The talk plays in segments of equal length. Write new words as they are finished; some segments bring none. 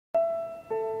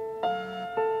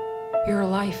Your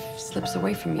life slips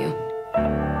away from you.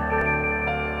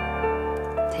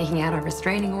 Taking out a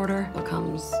restraining order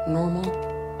becomes normal.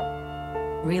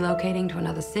 Relocating to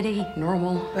another city,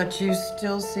 normal. But you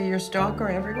still see your stalker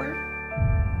everywhere?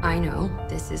 I know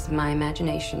this is my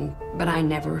imagination, but I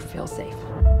never feel safe.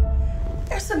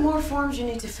 There's some more forms you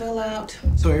need to fill out.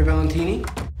 Sawyer Valentini?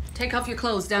 Take off your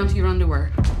clothes down to your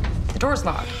underwear. The door's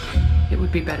locked. It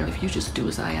would be better if you just do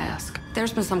as I ask.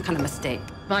 There's been some kind of mistake.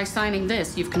 By signing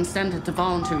this, you've consented to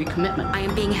voluntary commitment. I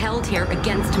am being held here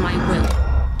against my will.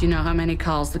 Do you know how many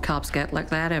calls the cops get like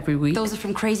that every week? Those are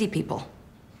from crazy people.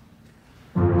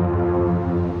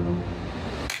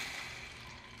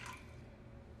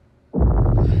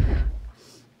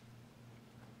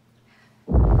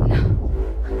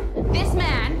 This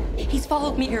man, he's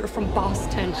followed me here from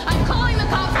Boston. I'm calling the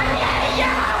cops!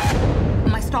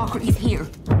 My stalker, he's here.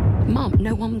 Mom,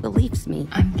 no one believes me.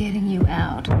 I'm getting you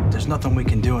out. There's nothing we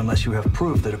can do unless you have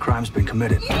proof that a crime's been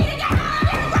committed.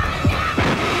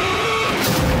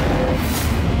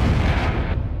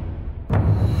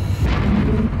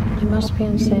 You must be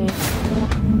insane.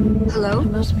 Hello? You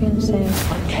must be insane.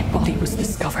 A dead body was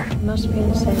discovered. You must be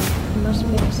insane. You must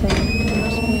be insane. You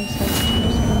must be insane.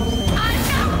 You must be insane. I'm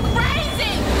not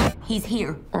crazy! He's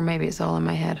here. Or maybe it's all in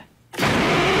my head.